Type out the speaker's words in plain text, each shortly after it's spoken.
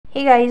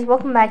Hey guys,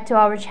 welcome back to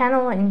our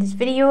channel. In this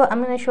video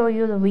I'm going to show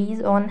you the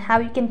ways on how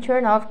you can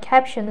turn off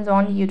captions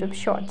on YouTube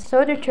Shorts.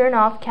 So to turn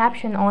off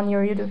caption on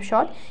your YouTube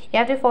Short, you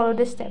have to follow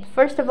this step.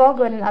 First of all,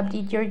 go ahead and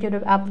update your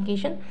YouTube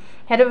application.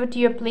 Head over to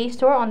your Play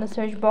Store. On the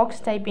search box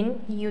type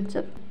in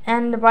YouTube,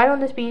 and right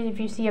on this page if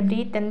you see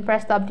update, then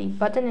press the update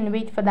button and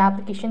wait for the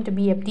application to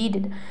be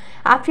updated.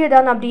 After you're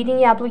done updating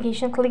your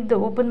application, click the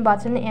open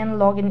button and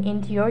log in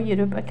into your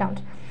YouTube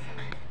account.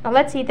 Now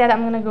let's see that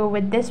I'm gonna go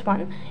with this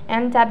one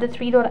and tap the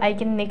three dot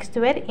icon next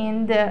to it,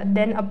 and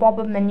then a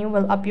pop-up menu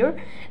will appear.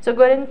 So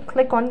go ahead and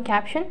click on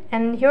caption,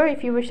 and here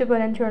if you wish to go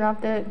ahead and turn off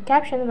the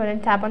caption, go ahead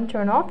and tap on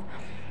turn off.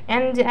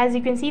 And as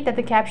you can see that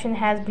the caption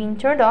has been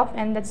turned off,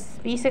 and that's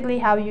basically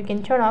how you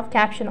can turn off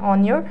caption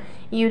on your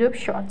YouTube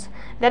Shorts.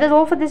 That is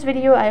all for this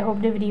video. I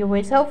hope the video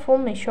was helpful.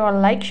 Make sure to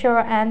like, share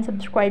and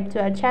subscribe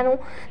to our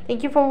channel.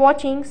 Thank you for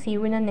watching. See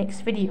you in the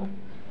next video.